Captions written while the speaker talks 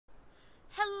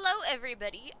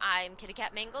everybody, I'm Kitty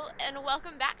Cat Mangle, and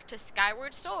welcome back to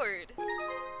Skyward Sword.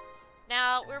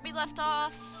 Now, where we left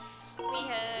off, we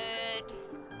had...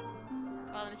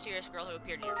 well, the mysterious girl who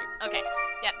appeared in your dream. Okay,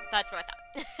 yep, that's what I thought.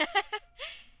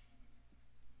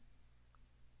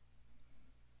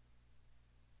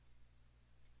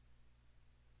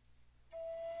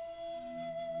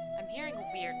 I'm hearing a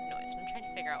weird noise, I'm trying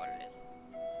to figure out what it is.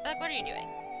 Bug, what are you doing?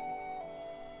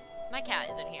 My cat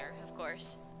is in here, of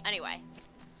course. Anyway.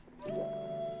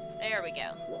 There we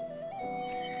go.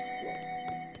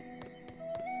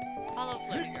 Follow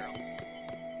Floaty Girl.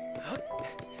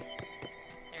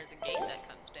 There's a gate that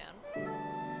comes down. Can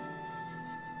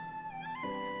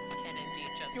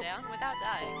indeed jump down without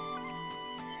dying.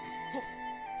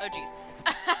 Oh jeez.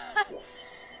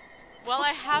 While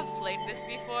I have played this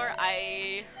before,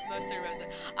 I mostly remember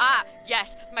that. Ah,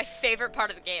 yes, my favorite part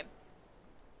of the game.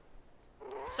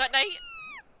 So at night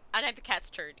the cats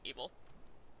turn evil.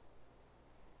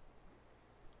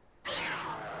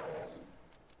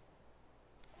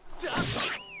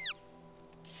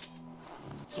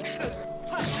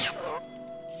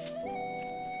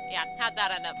 Yeah, how'd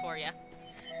that end up for you?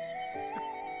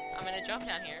 I'm gonna jump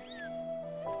down here.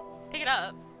 Pick it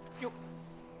up.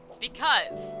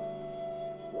 Because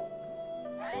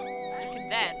you can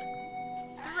then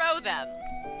throw them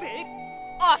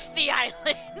off the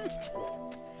island.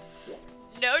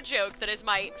 No joke, that is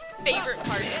my favorite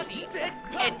part of the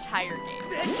entire game.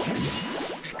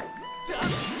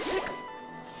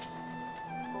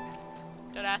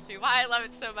 Don't ask me why I love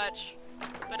it so much,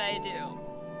 but I do.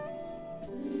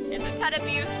 Is it pet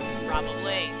abuse?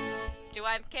 Probably. Do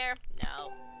I care?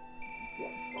 No.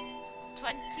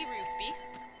 20 rupee.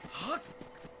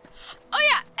 Oh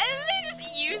yeah, and then they just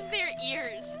use their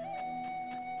ears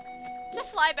to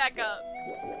fly back up.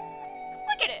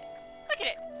 Look at it. Look at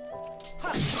it.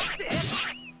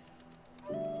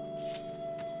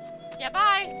 Yeah,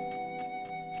 bye.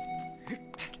 Okay,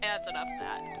 that's enough of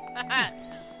that.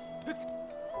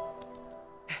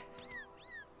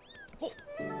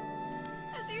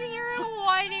 As you hear it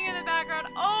whining in the background,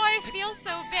 oh, I feel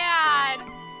so bad.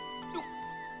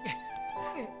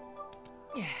 Okay.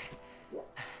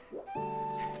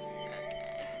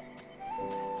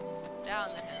 Down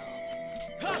the hill.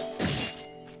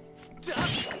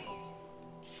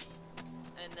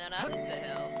 And then up the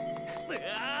hill.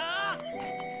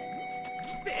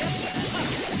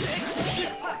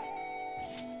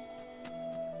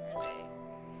 There's a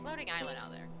floating island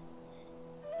out there.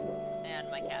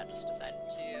 And my cat just decided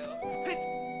to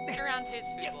get around his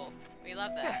food bowl. We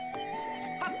love that.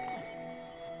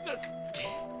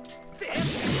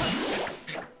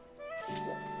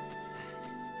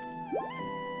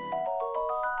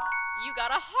 You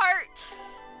got a heart!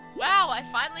 Wow, I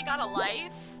finally got a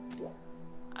life.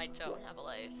 I don't have a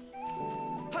life.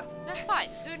 That's fine.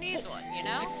 Who needs one, you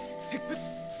know?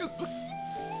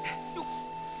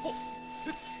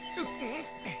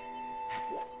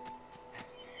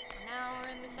 Now we're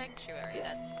in the sanctuary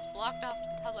that's blocked off to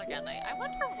the public at night. I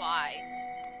wonder why.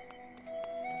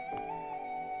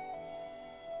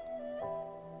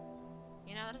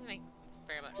 You know, that doesn't make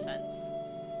very much sense.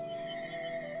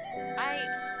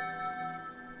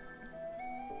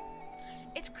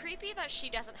 It's creepy that she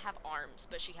doesn't have arms,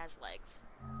 but she has legs.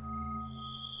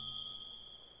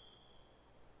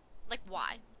 Like,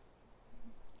 why?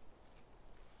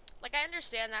 Like, I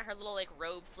understand that her little, like,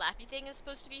 robe flappy thing is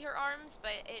supposed to be her arms,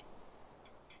 but it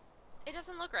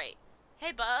doesn't look right.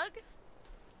 Hey, Bug?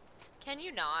 Can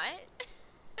you not?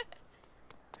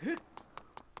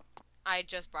 I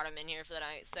just brought him in here for the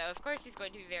night, so of course he's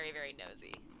going to be very, very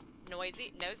nosy.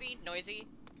 Noisy? Nosy? Noisy?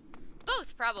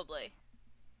 Both, probably.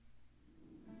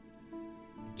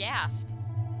 Gasp.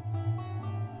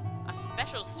 A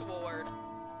special sword.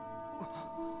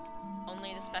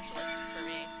 Only the specialist for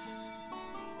me.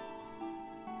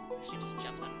 She just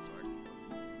jumps on the sword.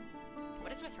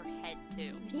 What is with her head,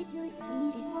 too? The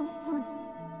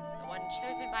one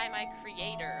chosen by my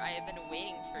creator. I have been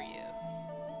waiting for you.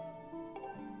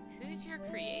 Who's your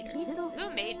creator? Who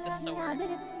made the sword?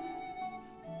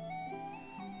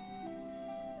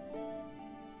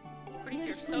 According to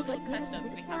your social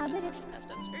customs, we have no social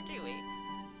customs, or do we?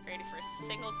 It's created for a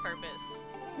single purpose.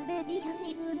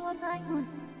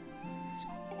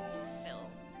 Fulfill.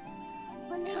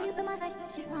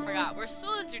 Yeah. Forgot, we're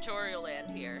still in tutorial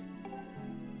land here.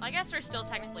 Well, I guess we're still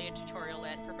technically in tutorial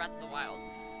land for Breath of the Wild.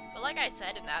 But like I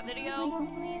said in that video,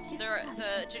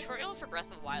 the tutorial for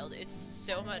Breath of the Wild is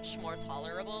so much more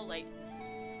tolerable. Like,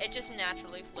 it just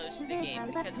naturally flows to the game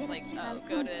because it's like, oh,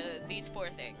 go to these 4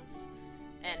 things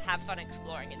and have fun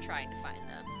exploring and trying to find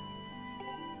them.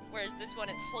 Whereas this one,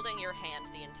 it's holding your hand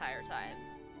the entire time.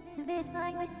 There's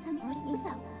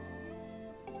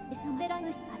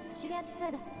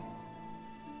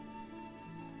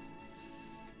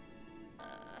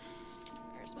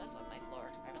mess on my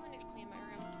floor. I really need to clean my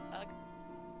room. Bug.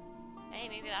 Hey,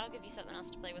 maybe that'll give you something else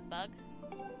to play with, Bug.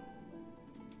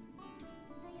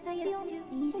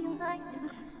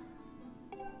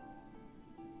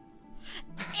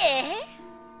 Eh?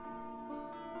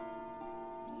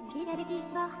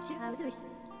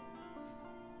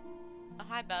 Oh,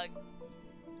 hi, Bug.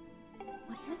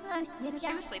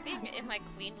 She was sleeping in my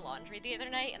cleaned laundry the other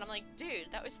night, and I'm like,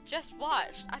 dude, that was just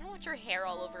washed. I don't want your hair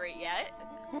all over it yet.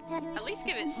 At least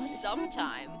give it some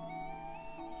time.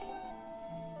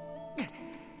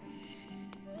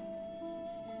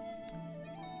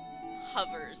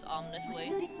 Hovers ominously.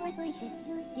 It's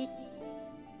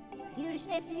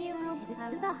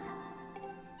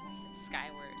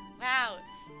Skyward. Wow,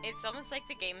 it's almost like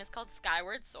the game is called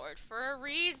Skyward Sword for a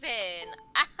reason.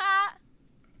 Aha!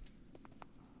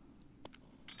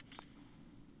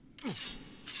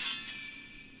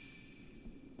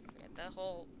 The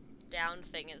whole down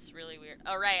thing is really weird.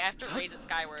 Oh right, I have to raise it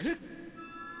skyward.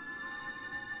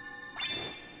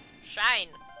 Shine!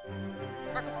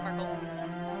 Sparkle, sparkle.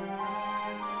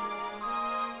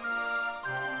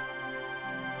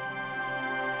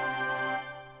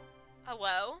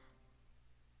 Hello?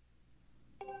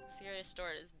 Serious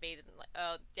Sword is bathed in light.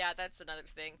 Oh, yeah, that's another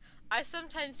thing. I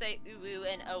sometimes say ooh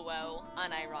and oh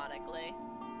unironically.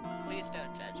 Please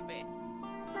don't judge me.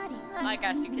 I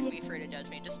guess you can be free to judge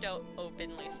me, just don't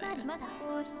openly say it.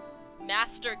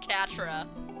 Master Catra.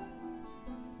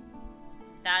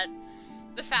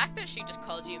 The fact that she just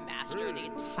calls you Master the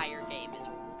entire game is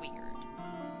weird.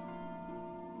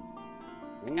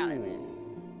 I gotta admit.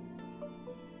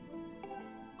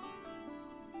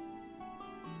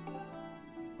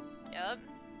 Yup.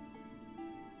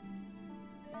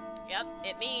 Yep,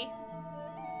 it me.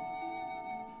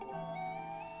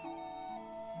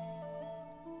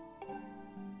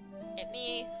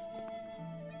 Me.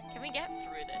 Can we get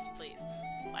through this, please?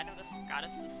 Light of the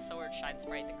goddess's sword shines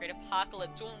bright. The great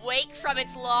apocalypse will wake from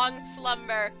its long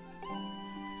slumber.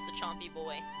 It's the chompy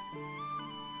boy.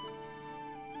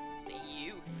 The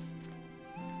youth.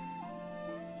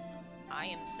 I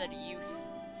am said youth.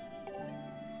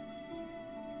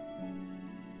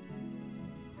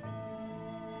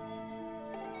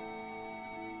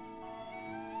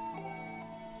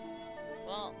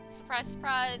 Well, surprise,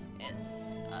 surprise,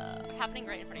 it's happening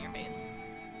right in front of your face.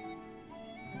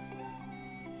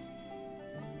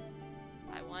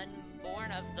 By one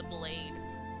born of the blade.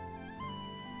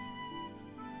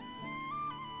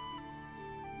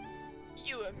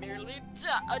 You were merely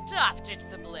adopted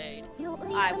the blade.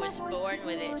 I was born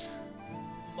with it,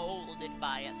 molded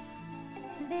by it.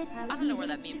 I don't know where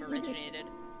that meme originated,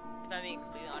 if I'm being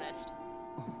completely honest.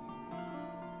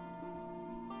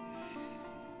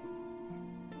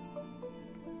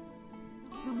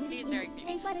 She's very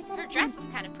pretty. Her dress is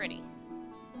kind of pretty.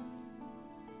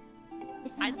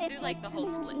 I do like the whole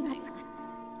split thing.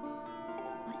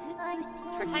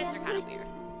 Her tights are kind of weird.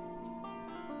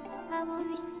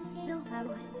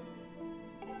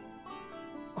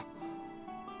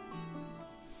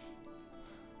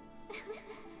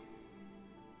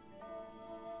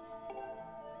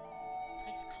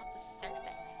 Place called the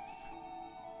Surface.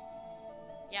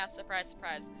 Yeah, surprise,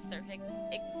 surprise, the Surface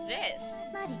exists.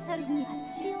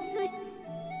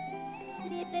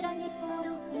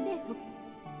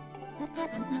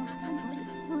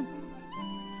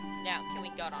 Now, can we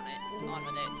get on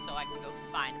with it, so I can go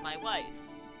find my wife?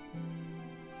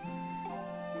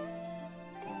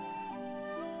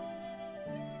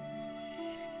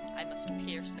 I must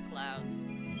pierce the clouds.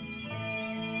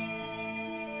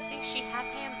 See, she has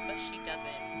hands, but she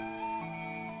doesn't.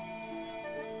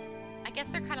 I guess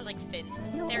they're kind of like fins.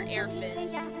 They're air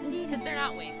fins, because they're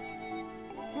not wings.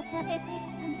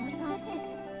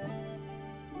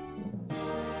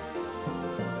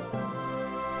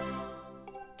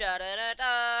 Da da da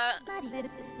da.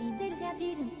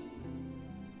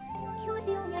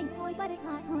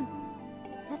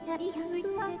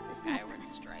 Skyward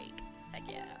Strike. Heck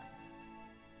yeah.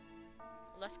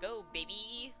 Let's go,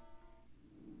 baby.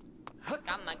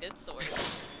 Got my good sword.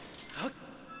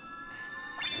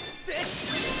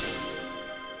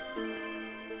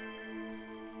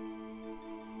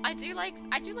 I do like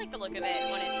the look of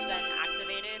it when it's been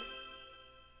activated.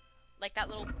 Like that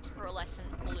little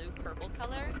pearlescent blue-purple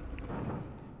color.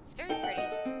 It's very pretty.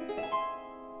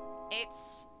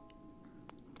 It's,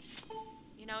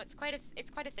 you know, it's quite a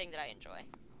thing that I enjoy.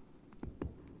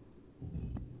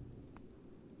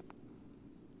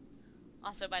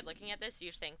 Also, by looking at this,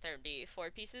 you'd think there'd be 4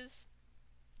 pieces.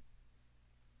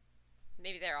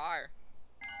 Maybe there are.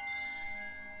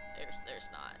 There's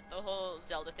not. The whole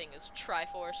Zelda thing is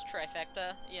Triforce,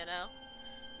 Trifecta, you know?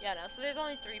 Yeah, no, so there's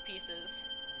only 3 pieces.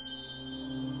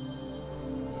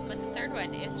 But the third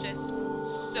one is just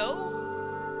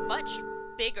so much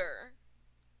bigger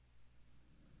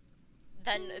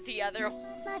than the other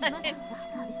ones.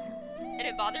 And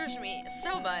it bothers me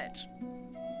so much.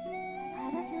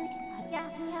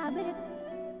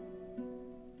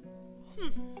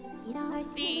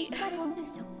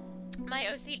 My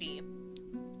OCD.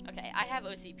 Okay, I have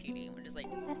OCPD, which is like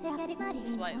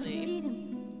slightly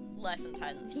less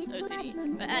intense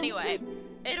OCD. But anyway,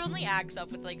 it only acts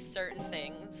up with like certain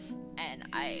things, and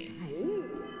I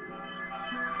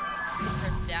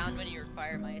press down when you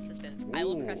require my assistance. I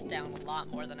will press down a lot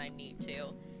more than I need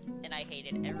to, and I hate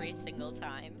it every single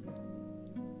time.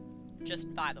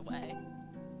 Just by the way.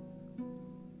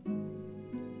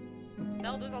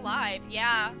 Zelda's alive,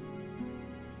 yeah.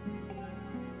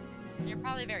 You're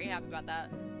probably very happy about that.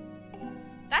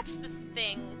 That's the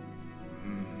thing.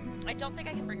 I don't think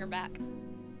I can bring her back.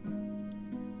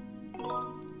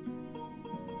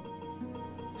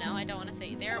 No, I don't want to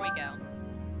say. There we go.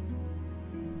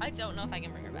 I don't know if I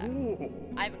can bring her back.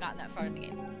 I haven't gotten that far in the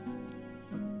game.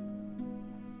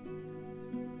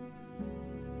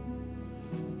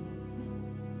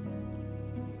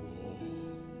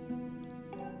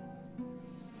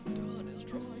 Dawn is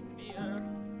drawing near.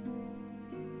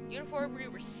 Uniform we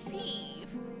receive.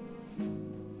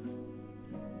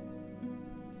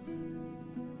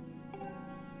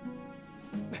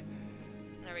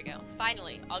 There we go.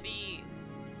 Finally, I'll be.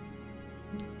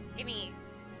 Gimme.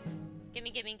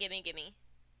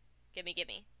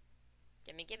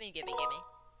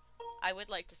 I would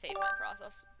like to save my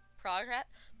progress.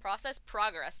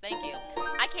 Thank you.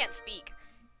 I can't speak.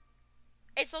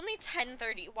 It's only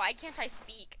 10:30. Why can't I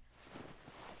speak?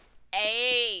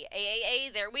 Hey,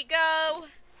 there we go.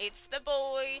 It's the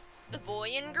boy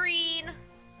in green.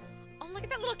 Oh, look at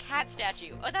that little cat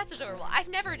statue. Oh, that's adorable. I've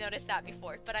never noticed that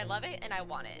before, but I love it and I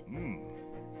want it.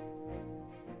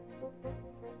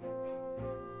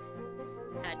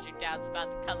 Had your doubts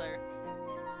about the color.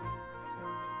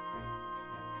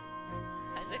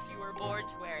 As if you were born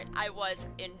to wear it. I was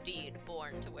indeed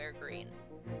born to wear green.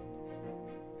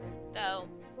 Though,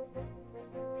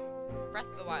 Breath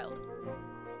of the Wild,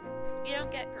 you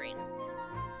don't get green.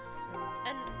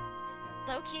 And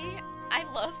low-key, I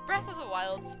love Breath of the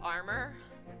Wild's armor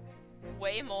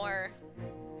way more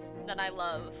than I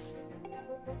love,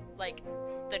 like,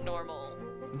 the normal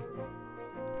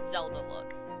Zelda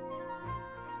look.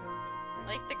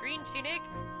 Like, the green tunic,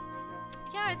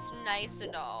 yeah, it's nice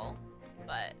and all,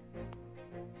 but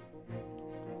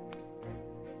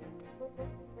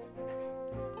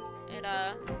it,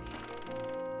 I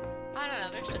don't know,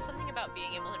 there's just something about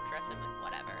being able to dress him in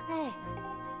whatever. Hey.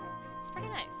 It's pretty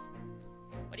nice.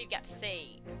 What do you got to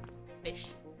say, Bish?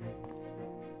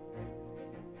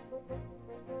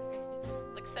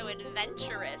 Looks so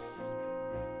adventurous.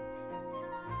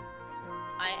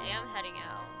 I am heading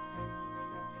out.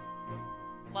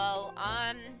 Well,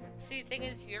 see, the thing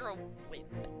is, you're a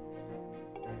wimp.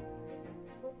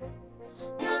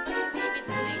 Oh, but he made me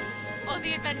something. Oh,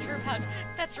 the adventure pouch.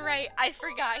 That's right, I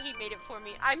forgot he made it for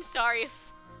me. I'm sorry.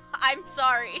 I'm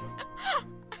sorry.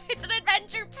 It's an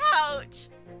adventure pouch.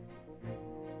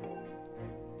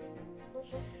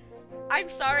 I'm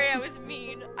sorry I was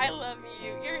mean. I love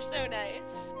you. You're so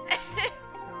nice.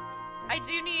 I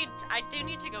do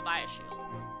need to go buy a shield.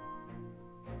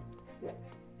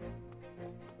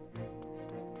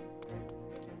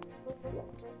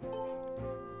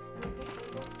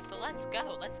 So let's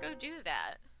go do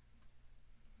that.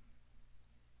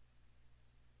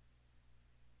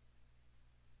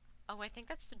 Oh, I think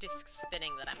that's the disc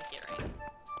spinning that I'm hearing.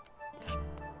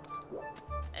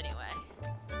 Anyway.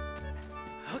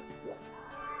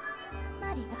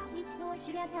 Let's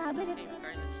see,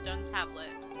 regarding the stone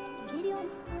tablet.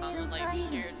 I would like to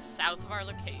hear south of our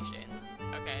location.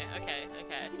 Okay.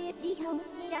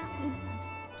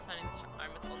 Planning to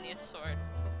arm with only a sword.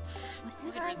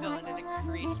 Could result in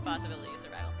increased possibilities of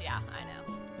survival. Yeah, I know.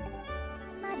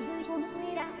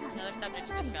 Another subject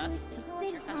to discuss.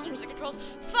 Your customers and controls.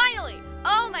 Finally!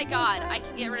 Oh my god! I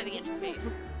can get rid of the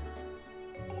interface.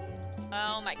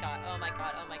 Oh my god.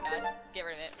 Get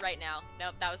rid of it right now.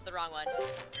 Nope, that was the wrong one.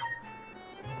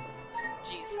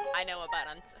 Jeez, I know a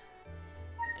button.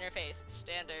 Interface.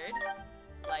 Standard.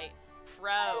 Light.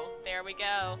 Pro. There we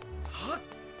go.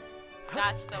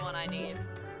 That's the one I need.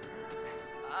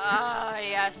 Ah,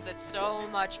 yes, that's so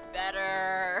much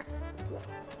better.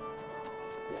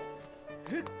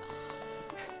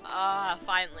 Ah,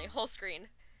 finally. Whole screen.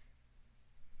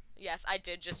 Yes, I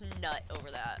did just nut over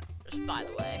that, just by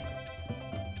the way.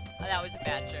 Oh, that was a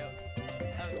bad joke.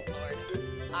 Oh, Lord.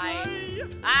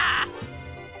 Ah!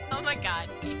 Oh my god,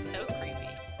 he's so creepy.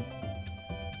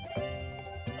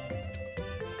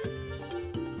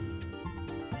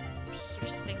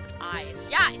 Piercing eyes.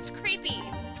 Yeah, it's creepy!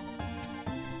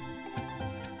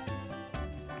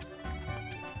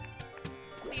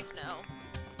 Please no.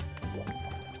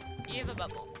 You have a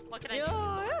bubble. What can I do?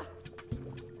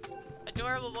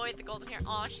 Adorable boy with the golden hair.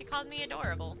 Aw, she called me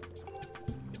adorable.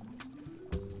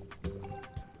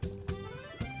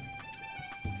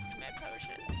 My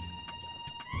potions.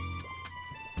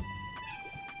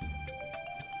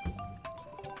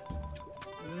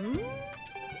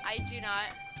 I do not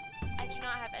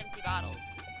have empty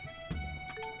bottles.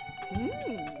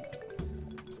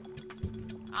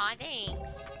 Aw,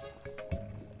 thanks.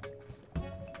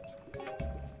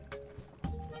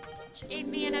 She gave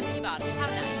me an empty bottle. How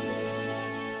nice.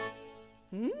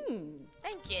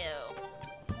 Thank you.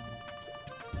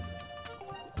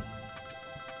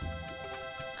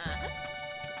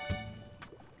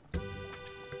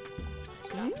 Let's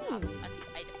drop some off at the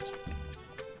item check.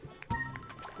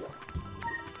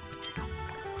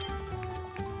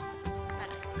 How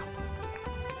nice.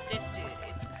 This dude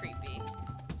is creepy.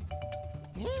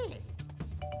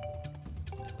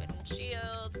 It's a wooden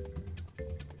shield.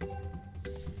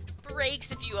 Breaks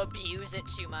if you abuse it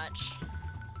too much.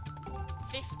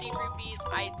 50 rupees.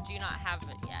 I do not have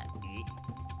it yet.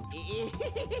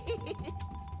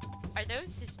 Are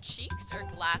those his cheeks or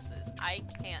glasses? I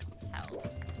can't tell.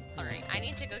 Alright, I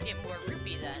need to go get more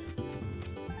rupee then.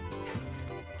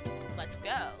 Let's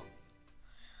go.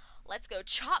 Let's go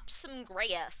chop some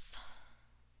grass.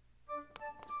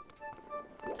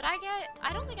 Did I get...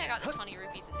 I don't think I got the 20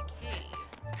 rupees in the cave.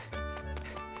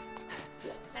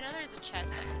 I know there's a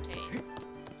chest that contains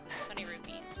 20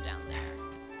 rupees down there.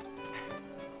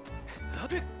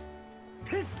 Okay,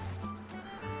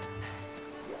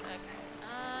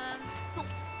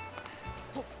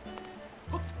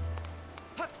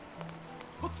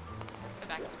 let's go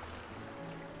back.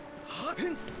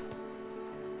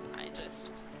 I just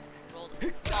rolled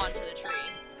onto the tree.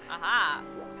 Aha!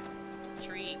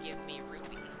 Tree, give me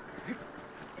rupee.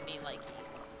 Me likey.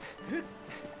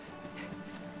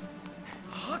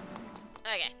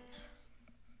 Okay.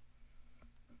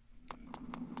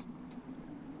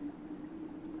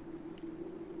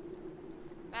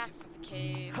 Back to the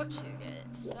cave to get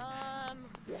some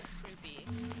rupee.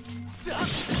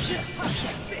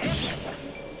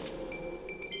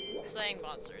 Slaying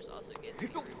monsters also gives me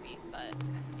rupee, but,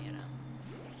 you know.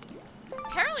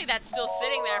 Apparently that's still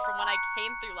sitting there from when I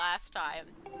came through last time.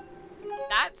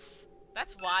 That's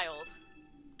wild.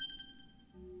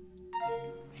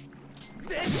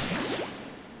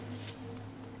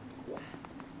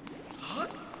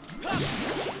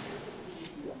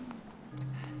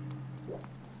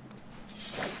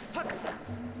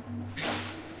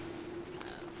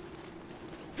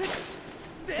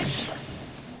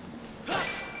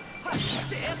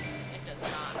 It does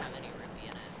not have any rupee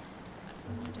in it. That is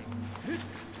disappointing.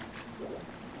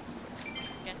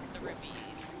 Get the rupee.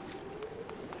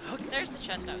 There's the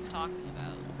chest I was talking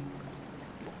about.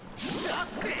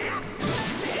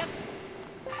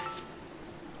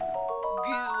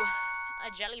 Goo. A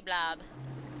jelly blob.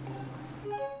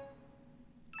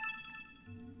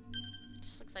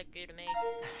 Just looks like goo to me.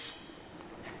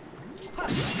 Do I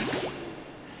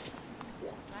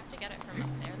have to get it from up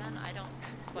there then? I don't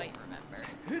quite remember.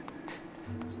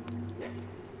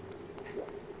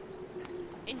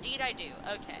 Indeed I do.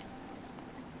 Okay.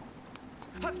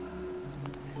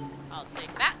 I'll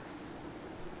take that.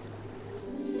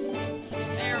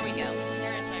 There we go.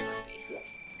 There is my rupee.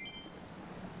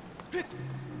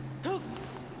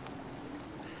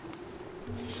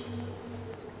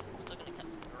 Still gonna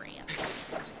cut some grass.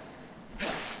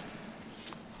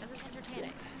 This is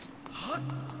entertaining.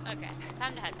 Okay,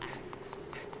 time to head back.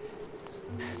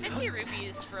 50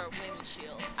 rupees for a wind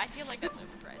shield. I feel like that's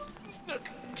overpriced. The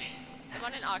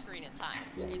one in Ocarina of Time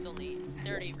is only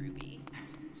 30 rupee.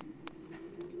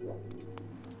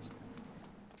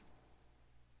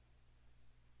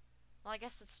 Well, I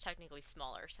guess it's technically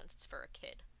smaller since it's for a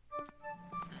kid.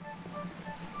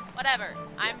 Whatever.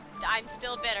 I'm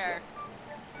still bitter.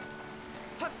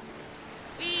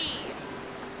 Whee!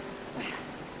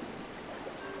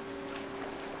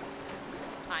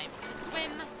 Time to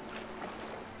swim.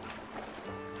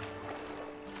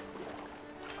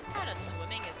 What kind of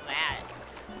swimming is that?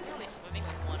 It's only swimming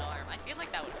with one arm. I feel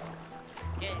like that would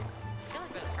get. I feel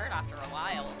like it would hurt after a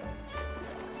while.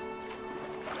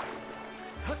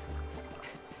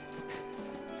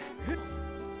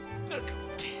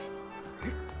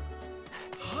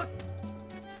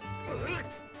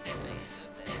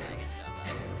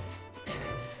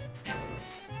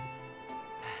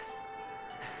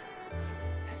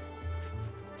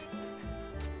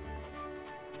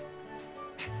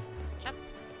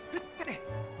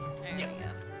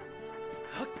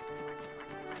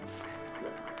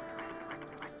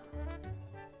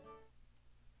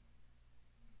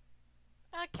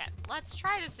 Let's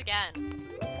try this again.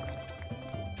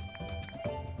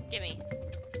 Gimme.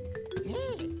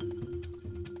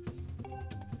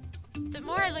 The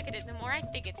more I look at it, the more I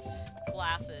think it's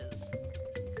glasses.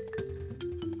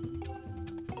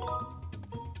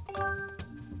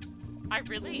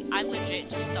 I legit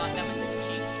just thought that was his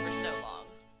cheeks for so long.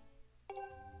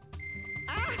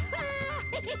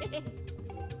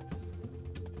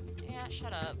 Yeah,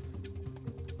 shut up.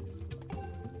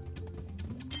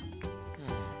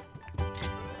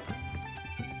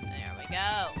 There we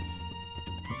go.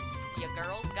 Your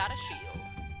girl's got a shield.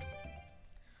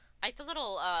 I like the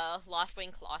little,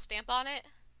 Loftwing claw stamp on it.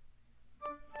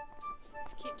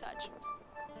 It's a cute touch.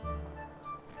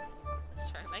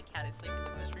 Sorry, my cat is sleeping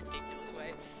the most ridiculous way.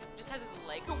 He just has his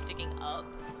legs sticking up.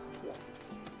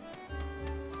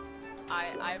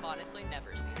 I've honestly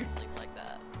never seen him sleep like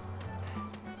that.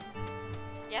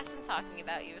 Yes, I'm talking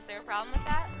about you. Is there a problem with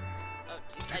that? Oh,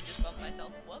 jeez, I just bumped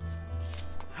myself. Whoops.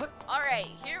 Alright,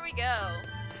 here we go.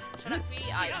 Shut up,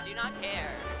 Fee. I do not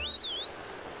care.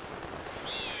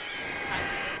 Time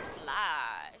to go fly.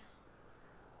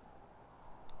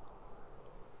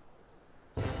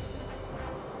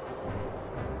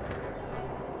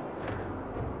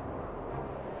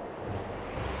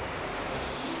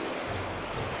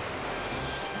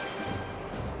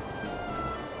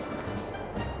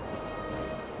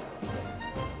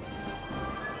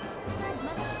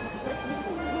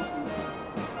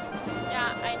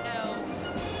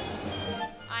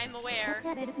 I'm aware.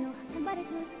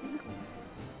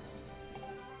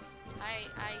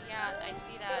 Yeah, I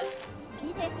see that.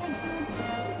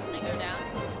 I go down.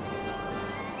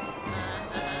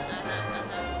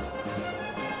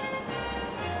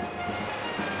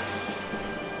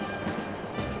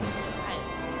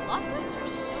 Loftwings are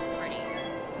just so pretty.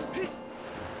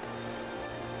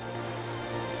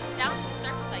 Down to the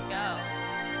surface I go.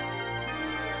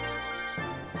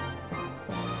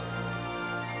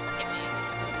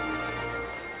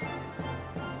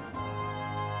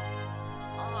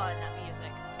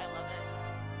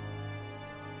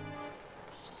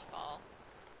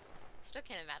 Still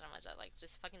can't imagine how much I like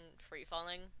just fucking free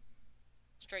falling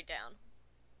straight down.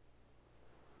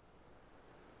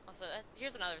 Also,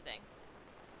 here's another thing.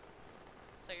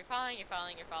 So you're falling.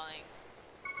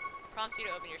 Prompts you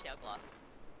to open your sailcloth.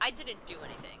 I didn't do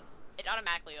anything. It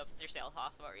automatically opens your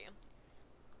sailcloth for you.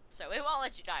 So it won't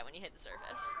let you die when you hit the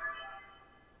surface.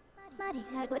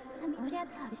 Please make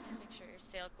sure your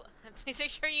sailcloth. Please make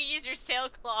sure you use your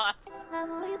sailcloth.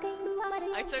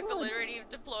 I took the liberty of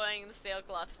deploying the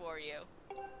sailcloth for you.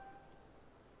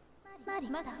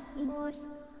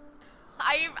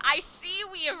 I see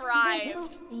we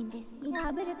arrived.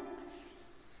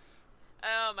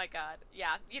 Oh my god.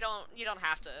 Yeah, you don't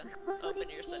have to open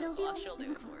your sailcloth. She'll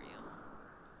do it for you.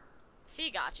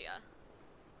 Fee gotcha.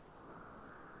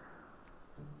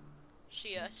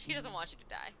 She doesn't want you to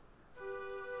die.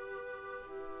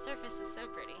 Surface is so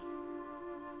pretty.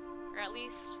 Or at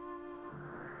least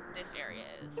this area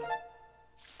is. I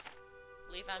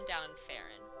believe I'm down in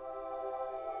Farron.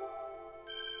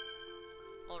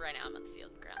 Well, right now I'm on the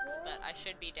sealed grounds, but I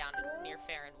should be down near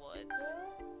Farron Woods.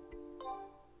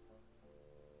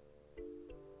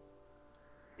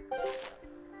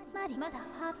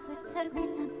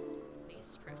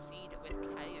 Please proceed with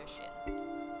Kaioshin.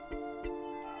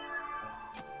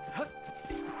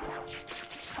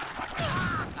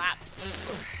 Ah.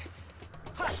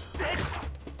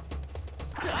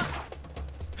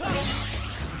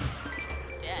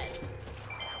 Dead.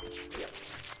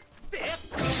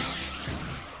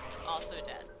 Also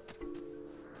dead.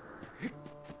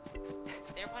 Is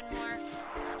there one more?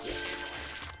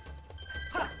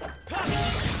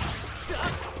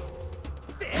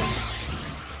 There's one.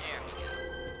 There we go.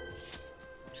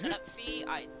 Shut up, Fee.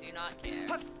 I do not care.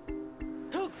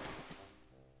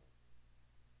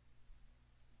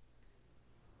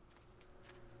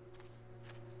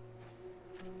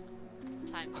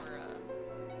 Time for a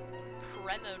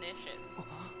premonition.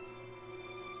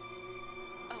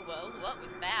 Oh, whoa, what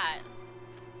was that?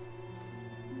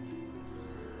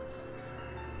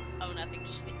 Oh, nothing,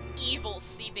 just the evil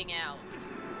seeping out.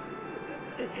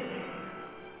 Do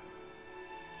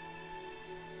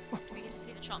we get to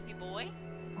see the chompy boy?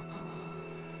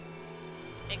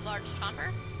 Big, large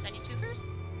chomper? Any twofers?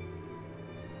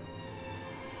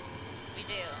 We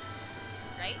do.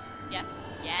 Right? Yes?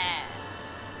 Yes!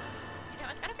 You know,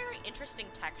 it's got a very interesting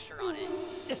texture on it.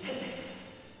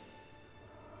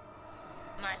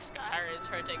 My scar is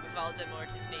hurting,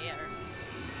 Voldemort is near.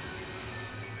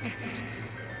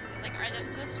 It's like, are those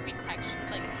supposed to be texture,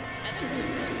 like,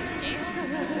 feathers or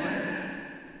scales? Or...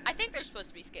 I think they're supposed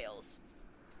to be scales.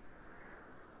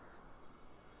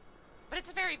 it's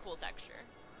a very cool texture.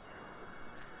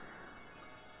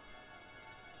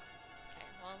 Okay,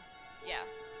 well, yeah.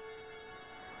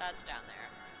 That's down there.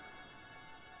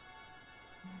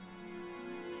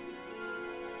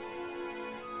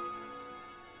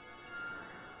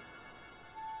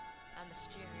 A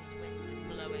mysterious wind is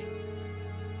blowing.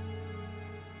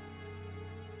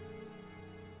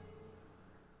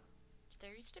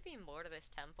 There used to be more to this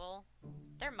temple.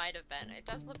 There might have been. It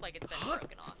does look like it's been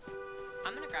broken off.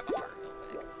 I'm gonna grab a heart real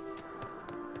quick.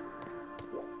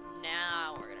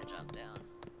 Now we're gonna jump down.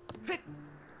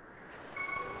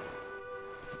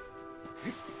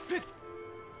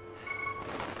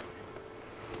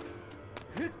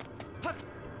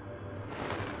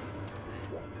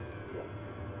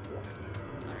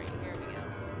 Alright, here we go.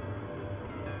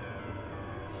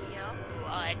 Yeah,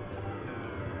 what?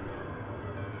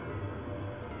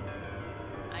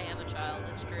 I am a child,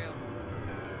 it's true.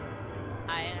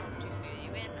 I have to see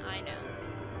you in, I know.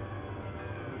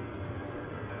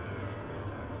 Here's the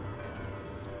sword of the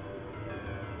goddess.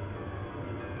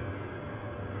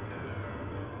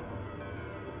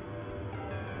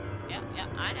 Yeah,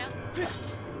 I know.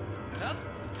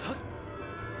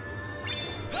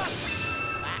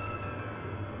 Whack.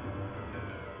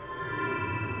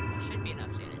 There should be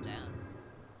enough to hit it down.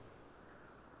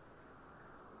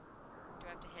 Do I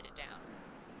have to hit it down?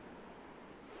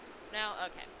 No?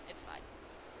 Okay, it's fine.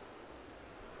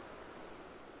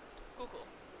 Cool.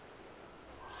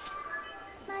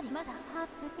 Sounds like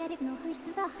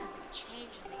a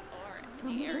change in the aura in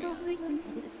the area.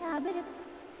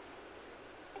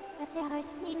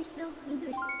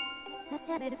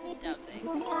 Dowsing.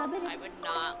 I would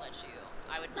not let you.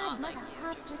 I would not let you to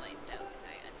explain dowsing. I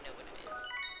know what it is.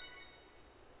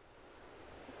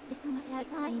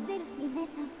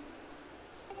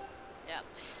 Yep,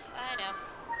 I know.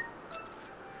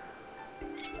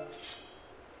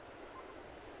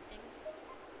 Ding.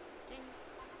 Ding.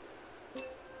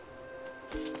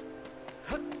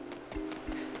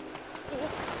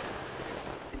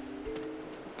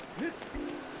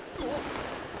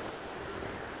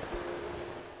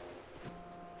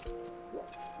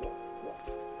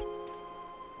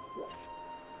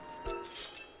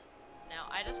 Now,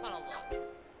 I just want to look.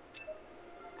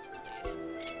 Please.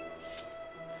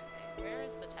 Okay, where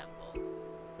is the temple?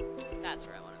 That's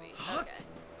where I want to be. Okay.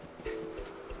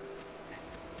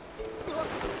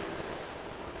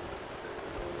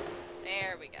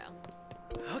 There we go.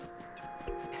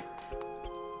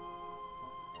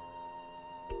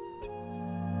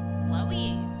 Glowy.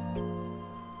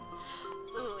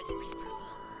 Ooh, it's pretty purple.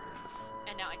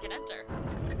 And now I can enter.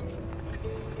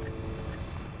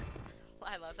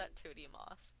 I love that 2D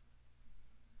moss.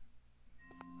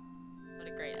 What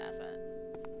a great asset.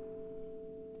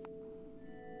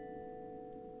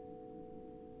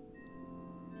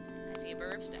 I see a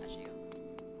bird statue.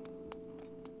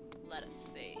 Let us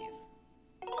save.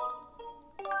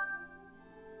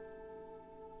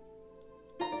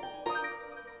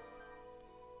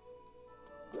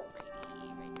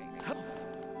 Right.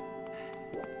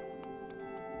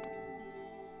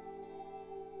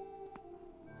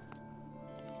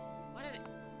 What an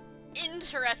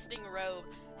interesting robe.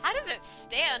 How does it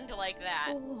stand like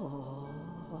that?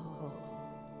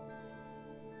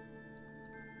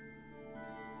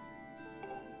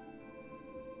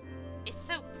 It's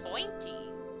so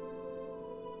pointy.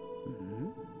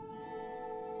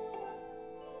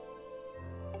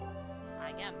 I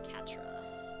am Katra.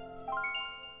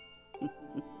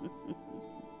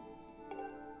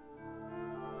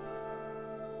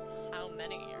 How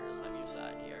many years have you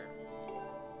sat here?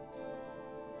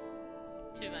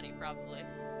 Too many, probably.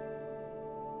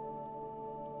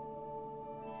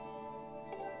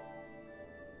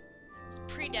 It's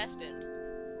predestined.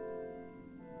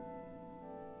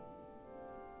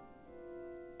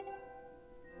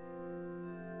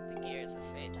 The gears of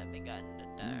fate have begun to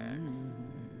turn.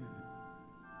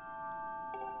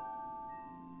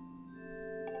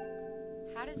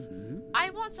 How does... I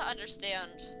want to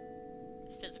understand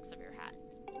the physics of your hat.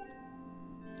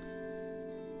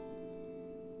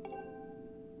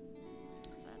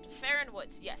 So I have to Farron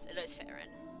Woods. Yes, it is Farron.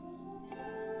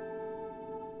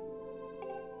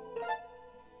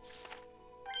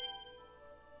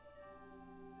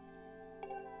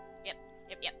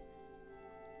 Yep.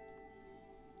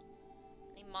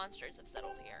 Any monsters have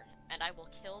settled here, and I will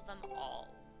kill them all.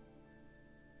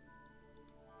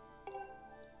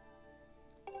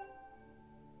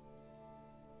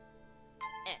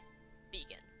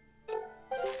 Beacon.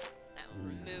 Now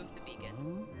remove the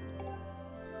beacon.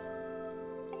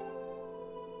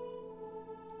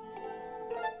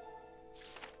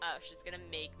 Oh, she's gonna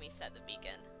make me set the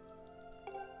beacon.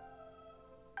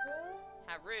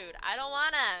 rude. I don't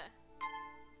wanna.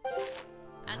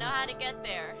 I know how to get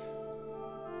there.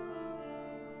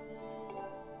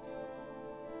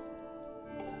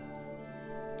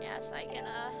 Yes, I can,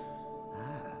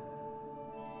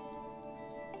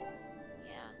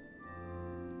 yeah.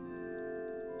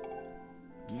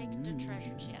 Take the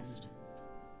treasure chest.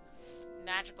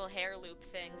 Magical hair loop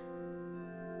thing.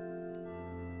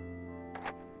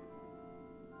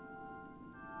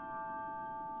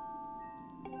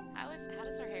 How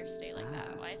does her hair stay like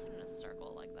that? Why is it in a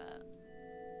circle like that?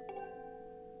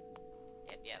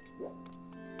 Yep.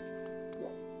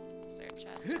 Is there a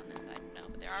chest on this side? No,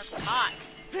 but there are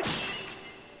pots!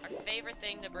 Our favorite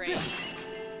thing to break.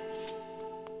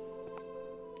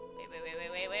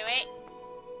 Wait.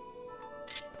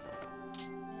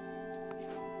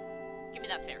 Give me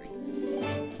that fairy.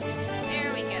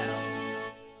 There we go.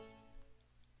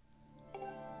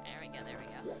 There we go.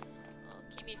 Well,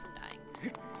 keep me from dying.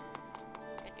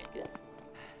 Good.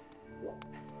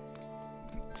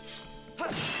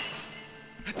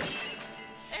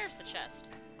 There's the chest.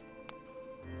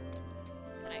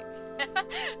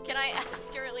 Can I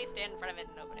accurately stand in front of it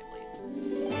and open it, please?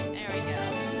 There we go.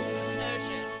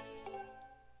 Potion.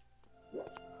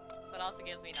 So that also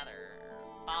gives me another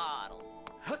bottle.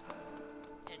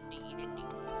 Indeed.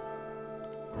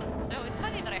 So it's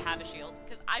funny that I have a shield,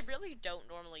 because I really don't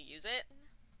normally use it.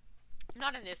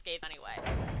 Not in this game, anyway.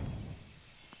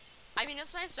 I mean,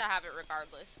 it's nice to have it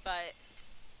regardless, but...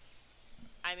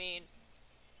 I mean...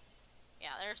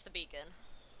 Yeah, there's the beacon.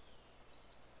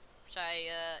 Which I,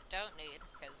 don't need,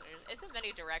 because there isn't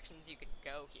many directions you can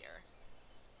go here.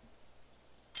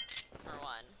 For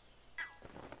one.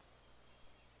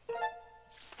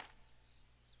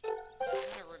 So I'm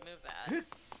gonna remove that.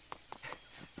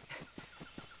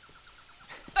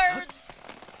 Birds!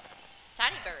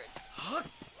 Tiny birds.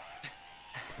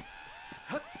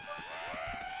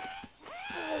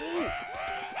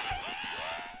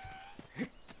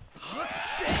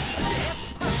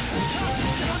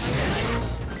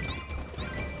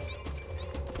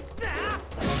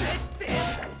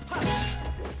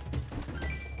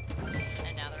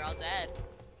 And now they're all dead.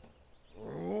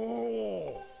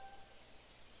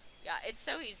 Yeah, it's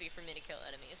so easy for me to kill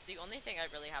enemies. The only thing I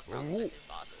really have problems with is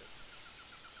bosses.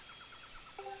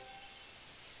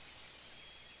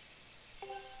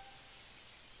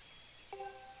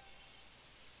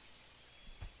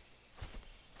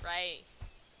 Right.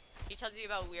 He tells you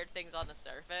about weird things on the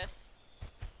surface.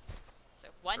 So,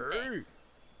 one thing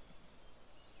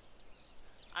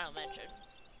I don't mention,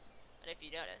 but if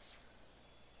you notice,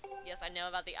 yes, I know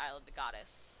about the Isle of the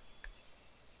Goddess.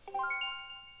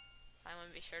 I want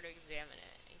to be sure to examine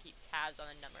it and keep tabs on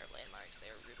the number of landmarks. They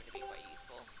are rumored to be quite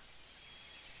useful.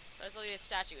 Supposedly this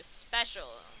statue is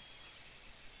special.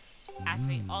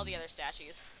 Activate all the other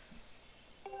statues.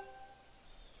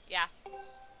 Yeah.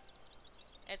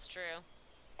 It's true.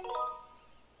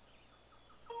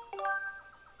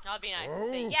 That would be nice to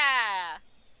see. Yeah!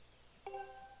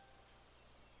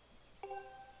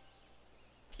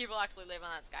 People actually live on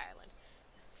that sky island.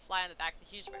 Fly on the backs of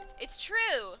huge birds. It's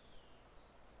true!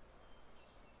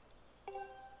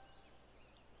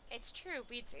 It's true,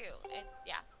 we do. It's,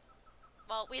 yeah.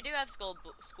 Well, we do have school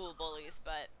bullies,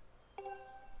 but...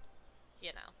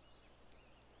 You know.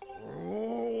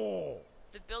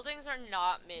 The buildings are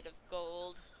not made of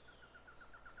gold.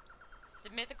 The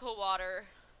mythical water,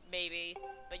 maybe,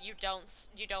 but you don't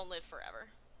live forever.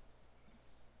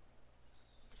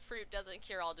 The fruit doesn't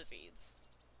cure all disease.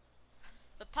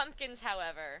 The pumpkins,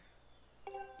 however,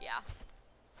 yeah.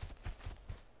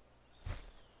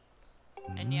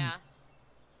 And yeah.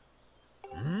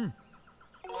 The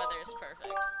weather is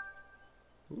perfect.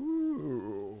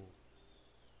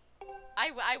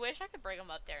 I wish I could bring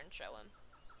him up there and show him.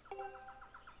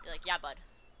 Be like, yeah, bud.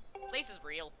 Place is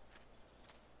real.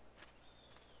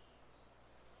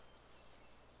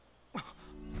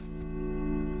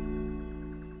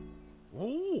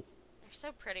 They're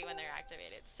so pretty when they're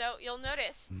activated. So, you'll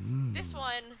notice, this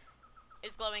one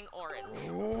is glowing orange.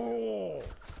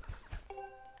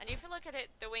 And if you look at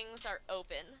it, the wings are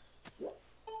open.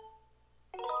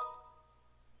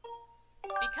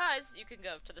 Because you can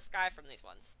go to the sky from these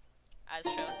ones. As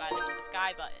shown by the to the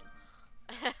sky button.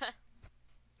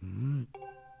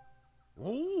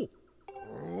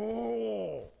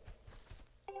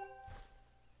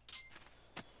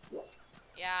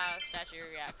 Yeah, statue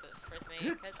reacts with me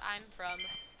because I'm from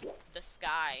the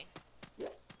sky.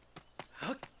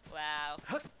 Wow.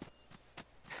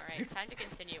 Alright, time to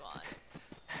continue on.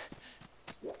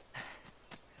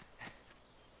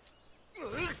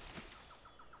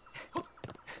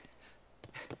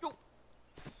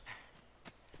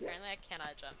 Apparently I cannot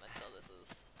to jump until this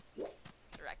is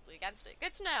directly against it.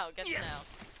 Good to know, good to know.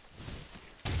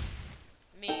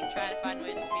 Me, trying to find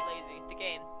ways to be lazy. The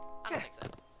game, I don't think so.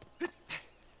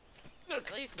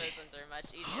 At least those ones are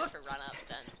much easier to run up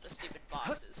than the stupid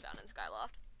boxes found in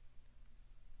Skyloft.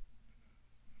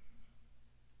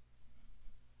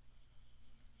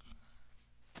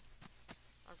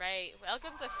 Alright,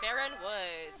 welcome to Farron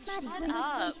Woods. Shut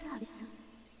up.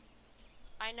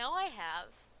 I know I have.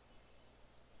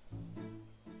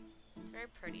 It's very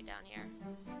pretty down here.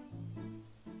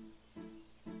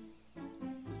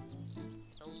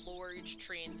 The large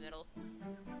tree in the middle.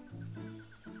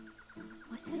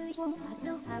 Right.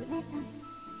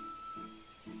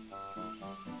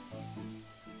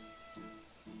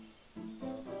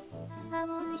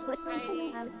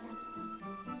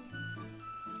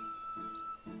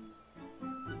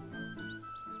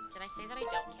 Can I say that I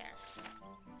don't care?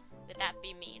 Would that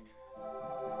be mean?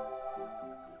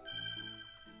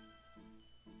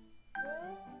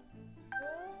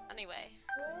 Anyway,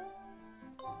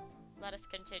 let us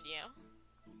continue.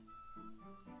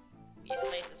 We have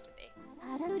places to be.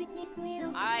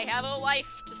 I have a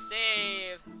wife to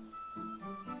save!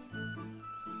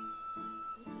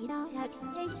 I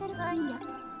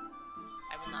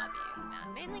will not be using that,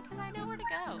 mainly because I know where to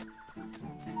go.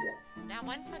 Now,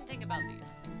 one fun thing about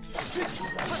these.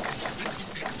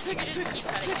 You can just keep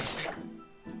cutting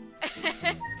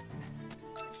it.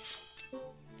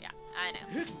 Yeah, I know.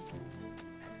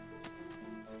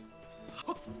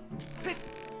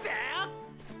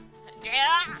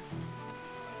 Yeah!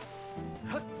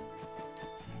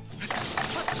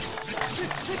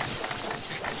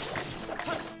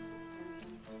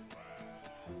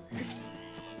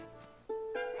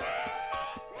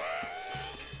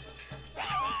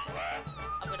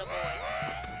 A little boy.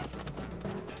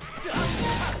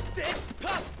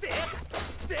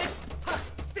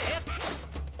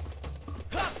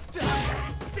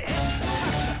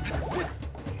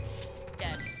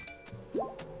 Dead.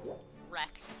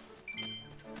 Wrecked.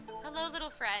 Hello, little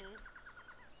friend.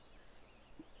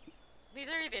 These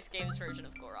are this game's version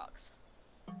of Goroks.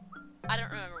 I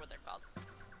don't remember what they're called.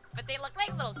 But they look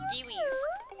like little kiwis.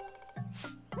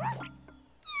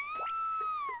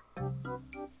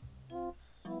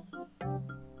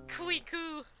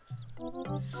 Kui-ku.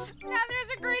 Yeah,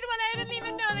 there's a green one. I didn't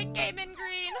even know that came in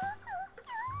green.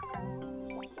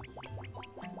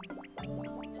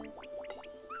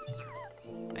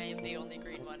 I am the only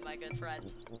green one, my good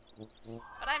friend.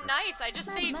 But I'm nice, I just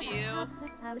saved you.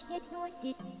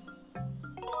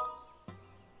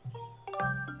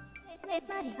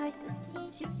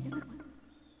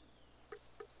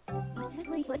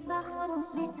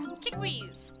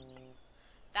 Kiwis!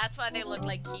 That's why they look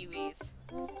like kiwis.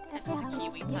 This is a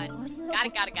kiwi pun.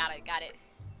 Got it.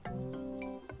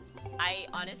 I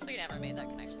honestly never made that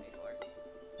connection before.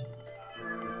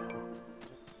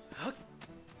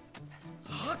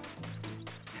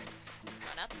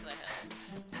 Run up the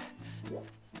hill.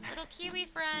 Little kiwi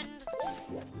friend.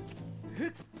 I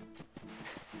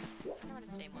don't know what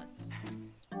its name was.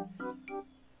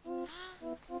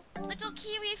 Little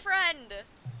kiwi friend!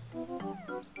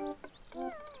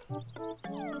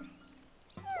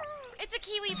 It's a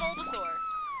kiwi Bulbasaur!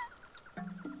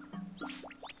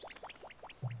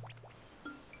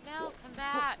 No, come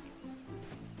back!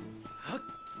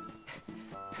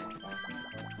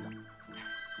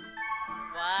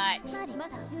 What?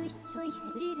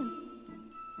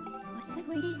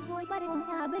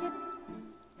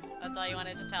 That's all you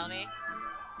wanted to tell me?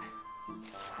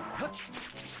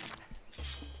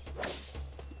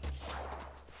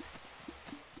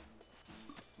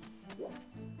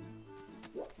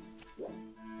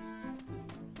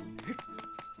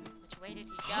 Which way did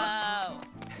he go?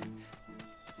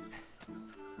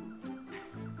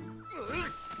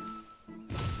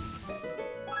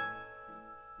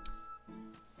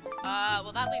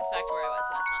 Well that leads back to where I was,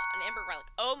 so that's not an amber relic.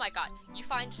 Oh my god, you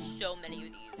find so many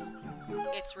of these.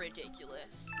 It's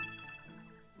ridiculous.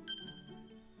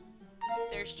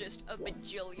 There's just a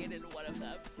bajillion in one of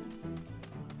them.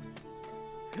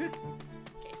 Okay,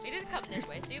 so we didn't come this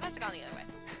way, so you must have gone the other way.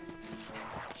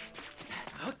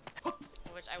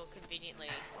 Which I will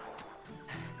conveniently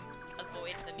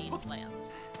avoid the mean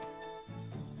plants.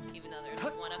 Even though there's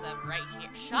one of them right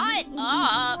here. Shut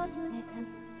up!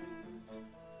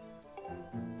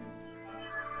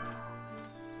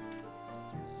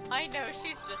 I know,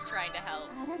 she's just trying to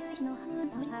help.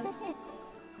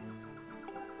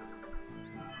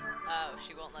 Oh,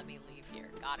 she won't let me leave here.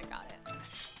 Got it.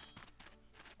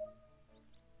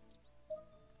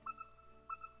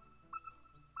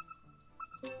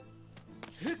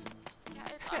 Yeah,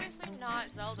 it's obviously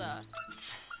not Zelda.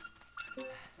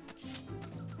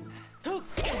 Oh,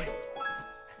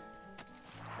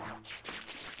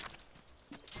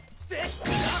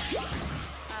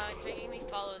 it's making me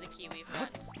follow the kiwi friend.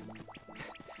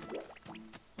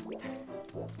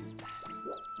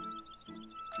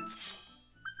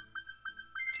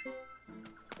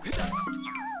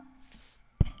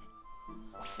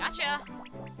 Gotcha!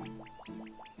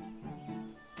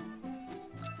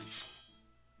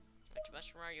 Which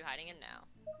mushroom are you hiding in now?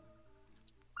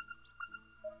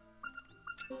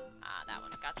 Ah, that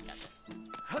one. Gotcha, gotcha.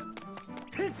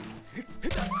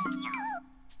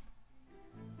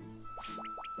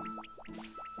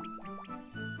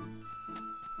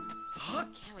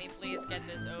 Can we please get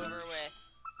this over with?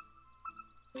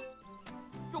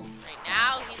 Right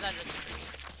now, he's under the tree.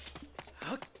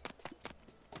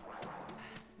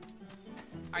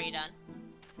 Are you done?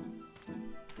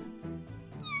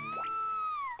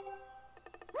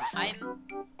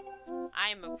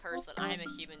 I'm a person. I'm a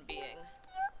human being.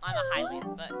 I'm a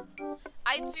Hylian, but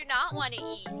I do not want to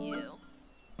eat you.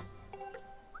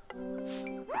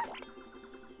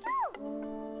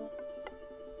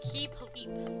 Keep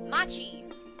Machi.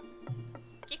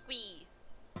 Kikwi.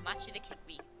 Machi the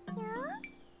Kikwi.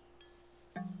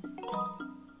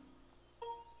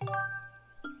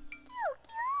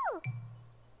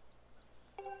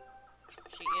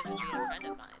 She is indeed a friend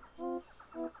of mine.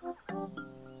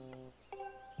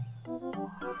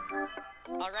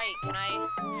 Alright, can I...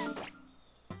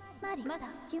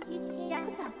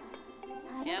 Yep.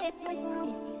 Yep.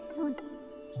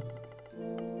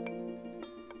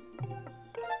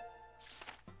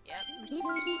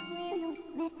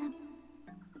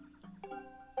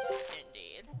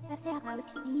 Indeed.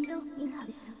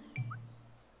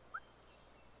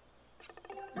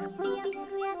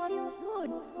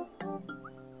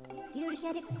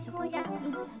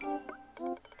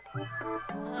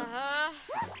 Uh-huh.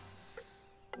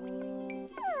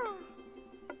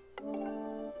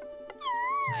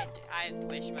 I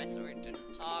wish my sword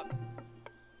didn't talk.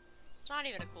 It's not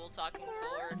even a cool talking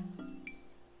sword.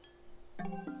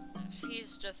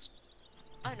 He's just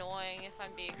annoying, if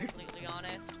I'm being completely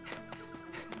honest.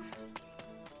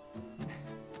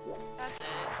 That's it.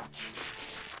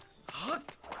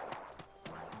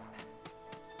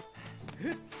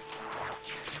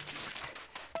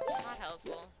 Not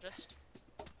helpful, just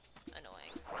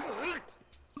annoying.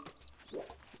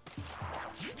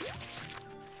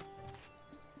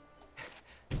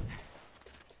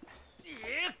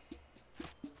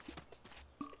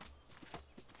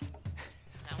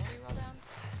 Now will we roll down?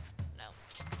 No.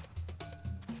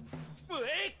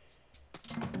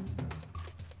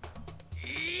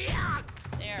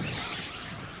 There we go.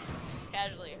 Just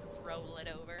casually roll it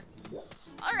over.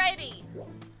 Alrighty!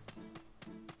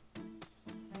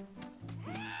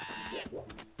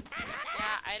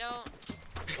 Yeah, I don't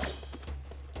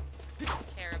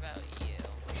care about you.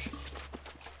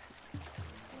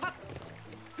 How do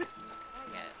I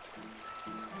get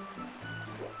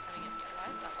coming in here? Why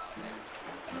is that wall there?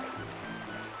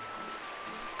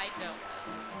 I don't know.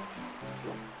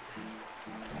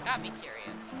 But it's got me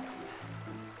curious.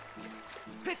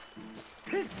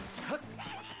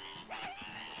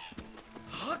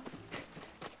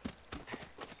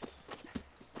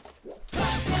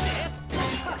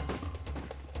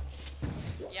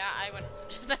 Yeah, I wasn't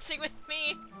just messing with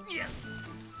me. Yeah.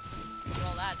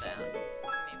 Roll that down. Give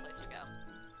me a place to go.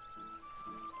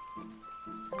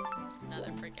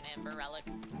 Another freaking amber relic.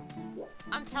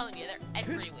 I'm telling you, they're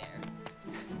everywhere.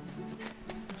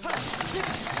 No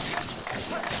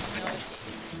escape.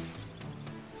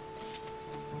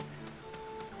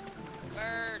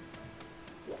 Birds.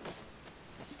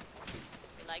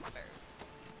 We like birds.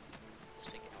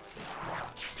 Just ignore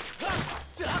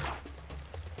them.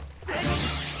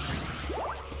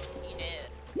 Eat it.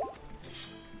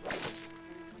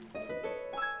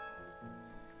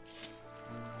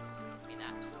 I mean,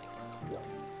 that just make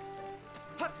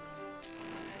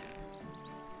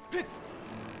it.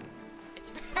 It's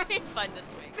very fun to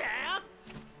swing.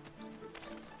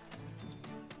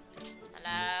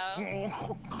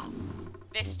 Hello?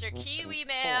 Mr. Kiwi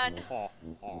Man!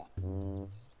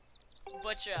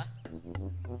 Butcher.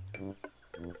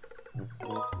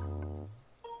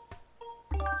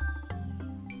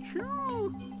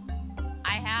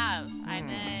 I have. I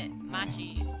met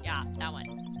Machi. Yeah, that one.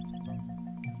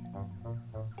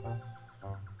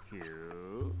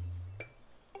 Cute.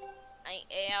 I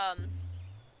am.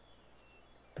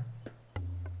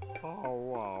 Oh,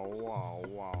 wow, wow,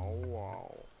 wow,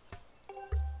 wow.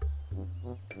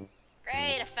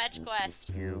 Great, a fetch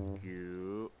quest. Cute,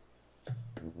 cute.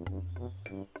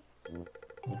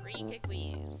 3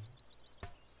 Kikwi's.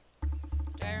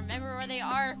 Do I remember where they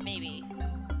are? Maybe.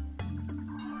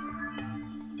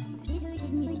 Yep.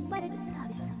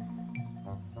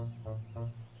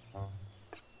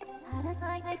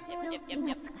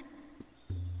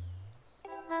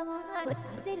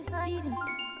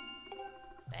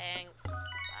 Thanks.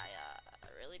 I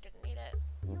really didn't need it.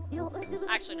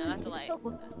 Actually, no, that's a lie.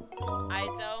 I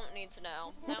don't need to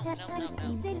know. No. Yeah, no,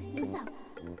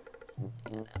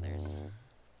 there's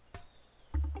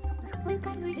a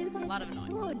lot of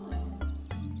annoying people.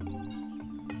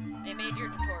 They made your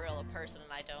tutorial a person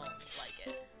and I don't like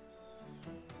it.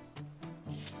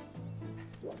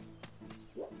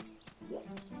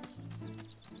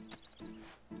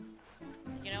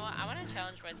 You know what? I want to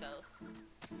challenge myself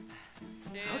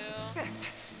to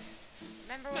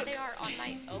remember where they are on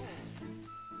my own.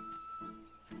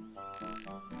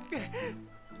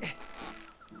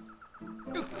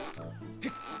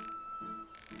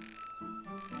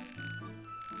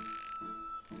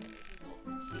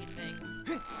 Seed things.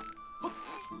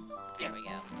 There we go.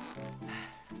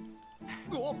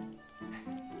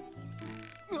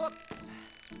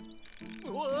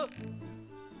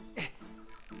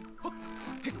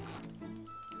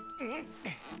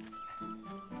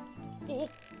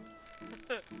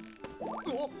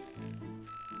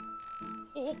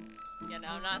 Yeah, no,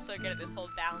 I'm not so good at this whole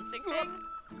balancing thing.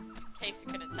 In case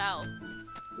you couldn't tell.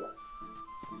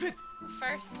 The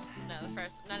first,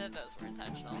 none of those were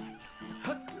intentional.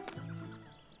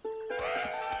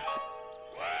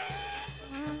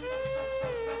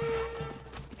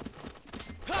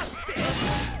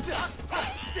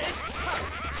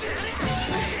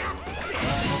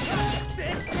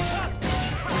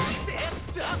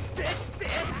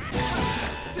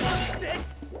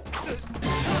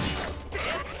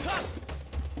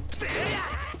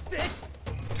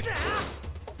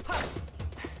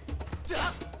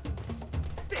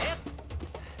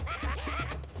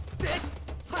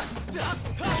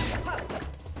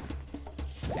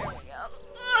 There we go.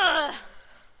 Ugh.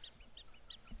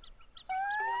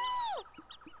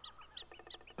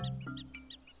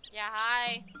 Yeah,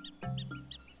 hi.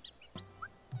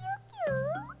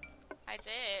 I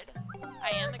did. I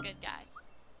am a good guy.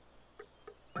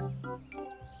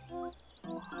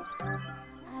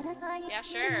 Yeah,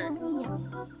 sure.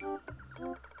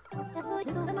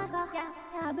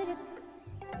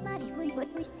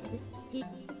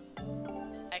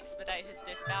 Expedite his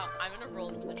dismount. I'm gonna roll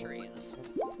into the tree and just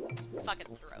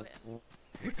fucking throw him.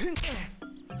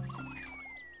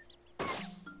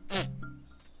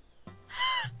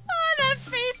 Oh, that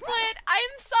faceplant!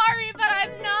 I'm sorry, but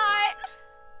I'm not!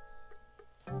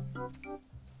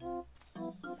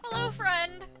 Hello,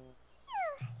 friend!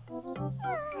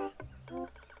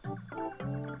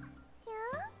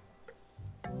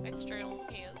 It's true,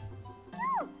 he is.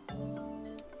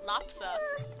 Lapsa.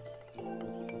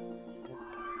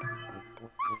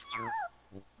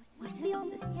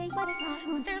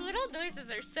 Their little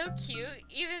noises are so cute,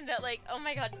 even that, like, oh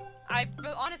my god,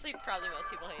 honestly, probably most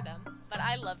people hate them, but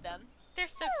I love them. They're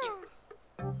so cute.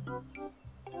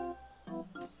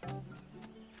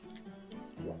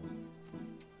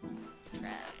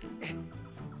 Trev.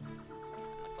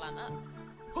 Climb up.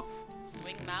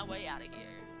 Swing my way out of here.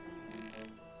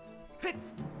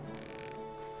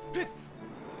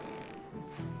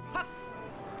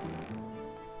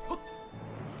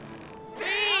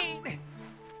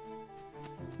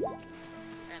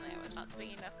 Apparently I was not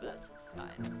swinging enough, but that's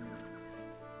fine.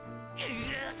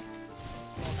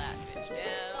 Pull that bitch down.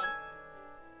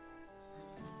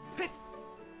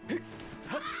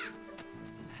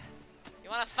 You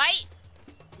wanna fight?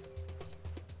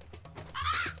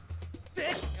 You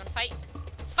wanna fight?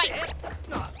 Let's fight!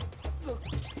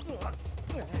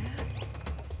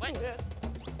 What? It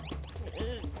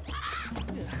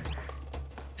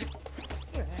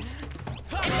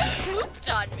just pooped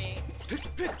on me!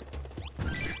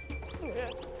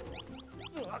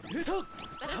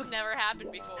 That has never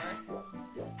happened before.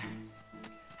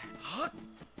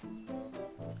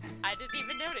 I didn't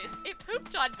even notice. It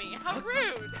pooped on me. How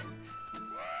rude!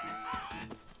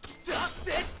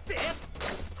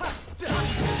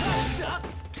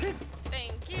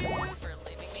 Thank you for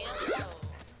leaving me alone.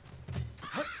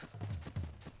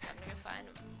 I'm gonna find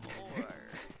more.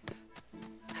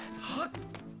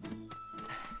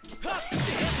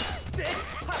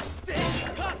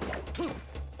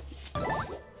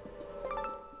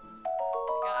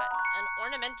 Got an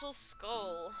ornamental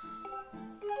skull.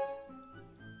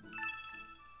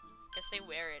 Guess they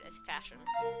wear it as fashion.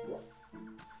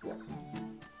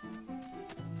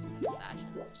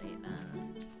 Fashion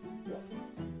statement.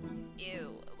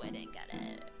 Ew, wedding got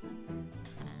it.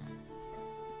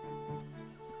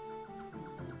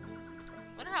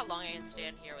 how long I can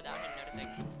stand here without him noticing.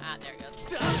 Ah, there he goes.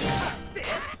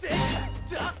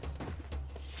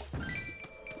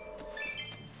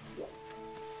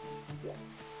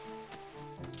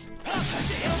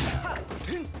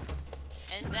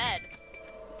 And dead.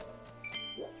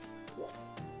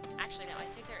 Actually, no, I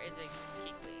think there is a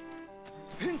Kikwi.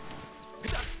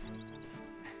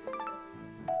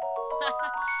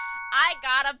 I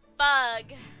got a bug!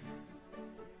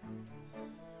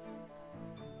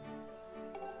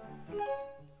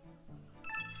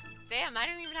 Damn, I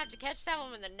didn't even have to catch that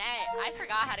one with a net. I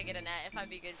forgot how to get a net, if I'm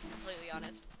being completely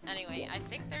honest. Anyway, I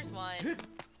think there's one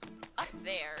up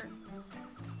there.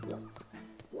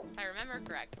 If I remember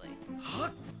correctly.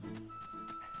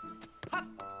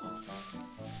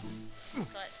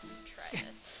 So let's try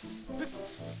this.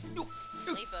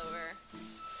 Leap over.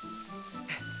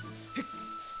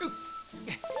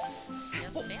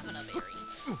 Feel stamina berry.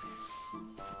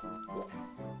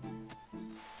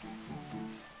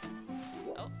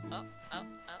 Oh, oh, oh,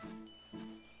 oh.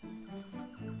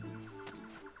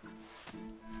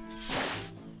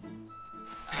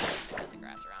 Oh, the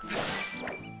grass around.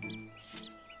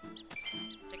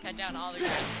 To cut down all the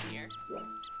grass in here.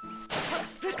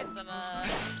 Get some,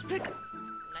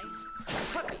 nice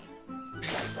crispy.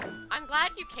 I'm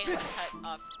glad you can't cut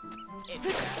off its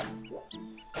grass.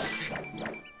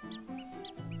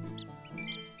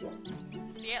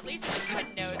 See, at least this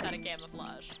one knows how to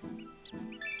camouflage.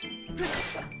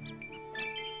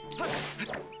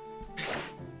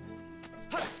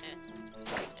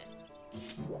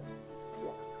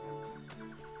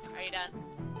 Are you done?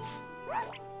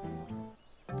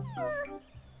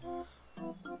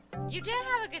 You did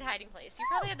have a good hiding place. You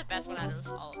probably had the best one out of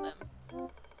all of them.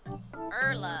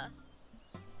 Urla.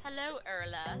 Hello,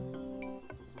 Urla.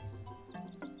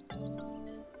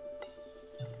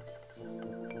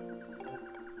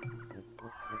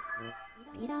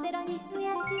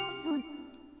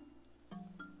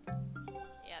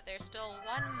 Yeah, there's still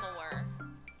one more.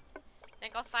 I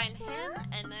think I'll find him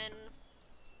and then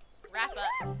wrap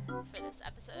up for this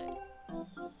episode.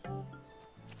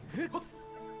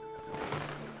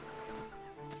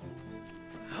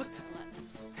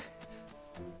 Let's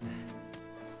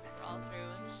crawl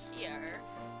through here.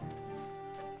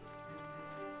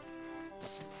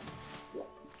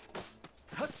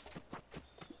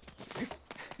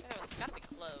 It's gotta be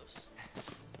close.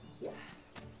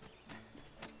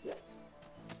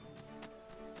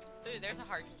 Ooh, there's a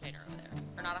heart container over there.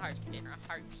 Or not a heart container, a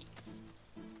heart piece.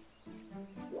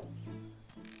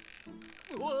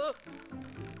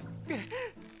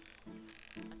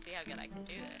 Let's see how good I can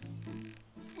do this.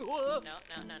 No,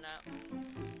 no, no, no.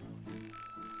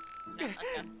 No,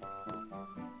 let's go.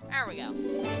 There we go.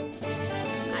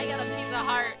 I got a piece of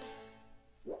heart.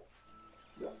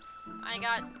 I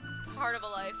got part of a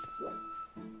life.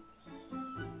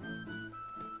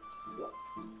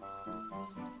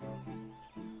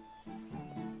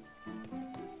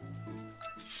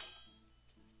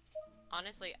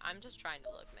 Honestly, I'm just trying to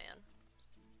look, man.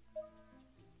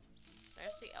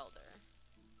 There's the Elder.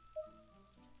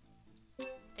 I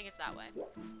think it's that way.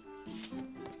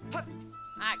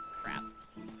 Ah, crap.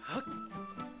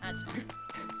 That's fine.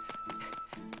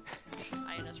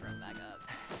 I can just run back up.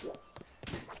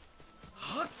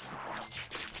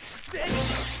 That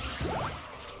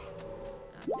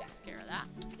takes care of that.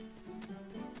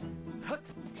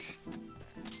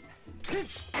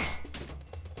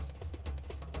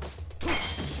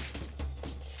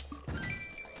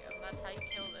 That's how you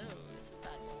kill those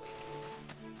bad boys.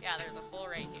 Yeah, there's a hole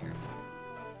right here.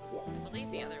 We'll leave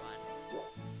the other one.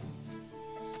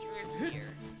 Just through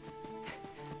here.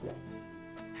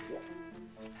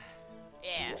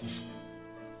 Yeah.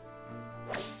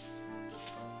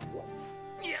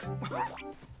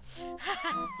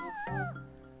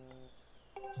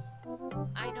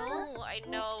 I know, I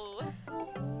know.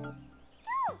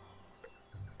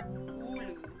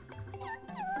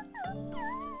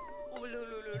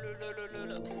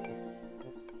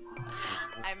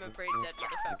 I'm a brain dead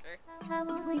motherfucker.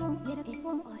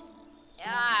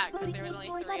 Yeah, because there was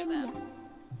only 3 of them.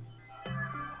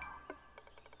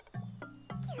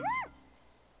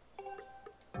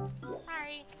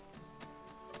 Sorry.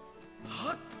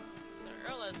 So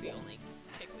Erla's the only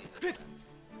Kikwi that makes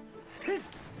sense. Okay,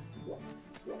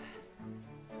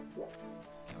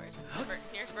 where's the bird?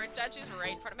 Here's bird statues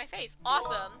right in front of my face.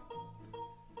 Awesome!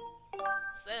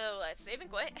 So, let's save and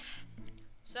quit.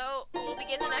 So, we'll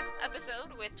begin the next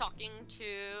episode with talking to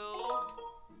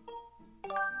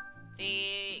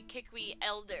the Kikwi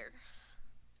Elder.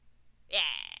 Yeah!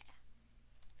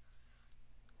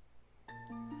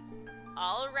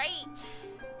 Alright!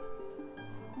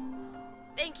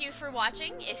 thank you for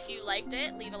watching. If you liked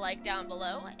it, leave a like down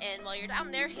below. And while you're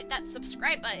down there, hit that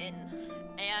subscribe button.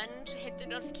 And hit the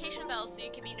notification bell so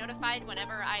you can be notified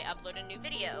whenever I upload a new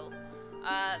video.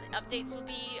 Updates will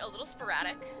be a little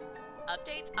sporadic.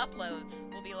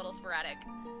 Uploads will be a little sporadic.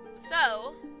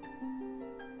 So,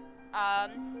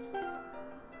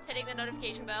 hitting the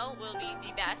notification bell will be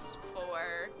the best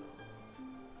for,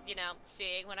 you know,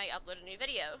 seeing when I upload a new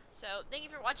video. So, thank you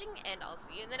for watching, and I'll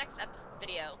see you in the next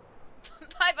video.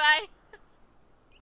 Bye-bye!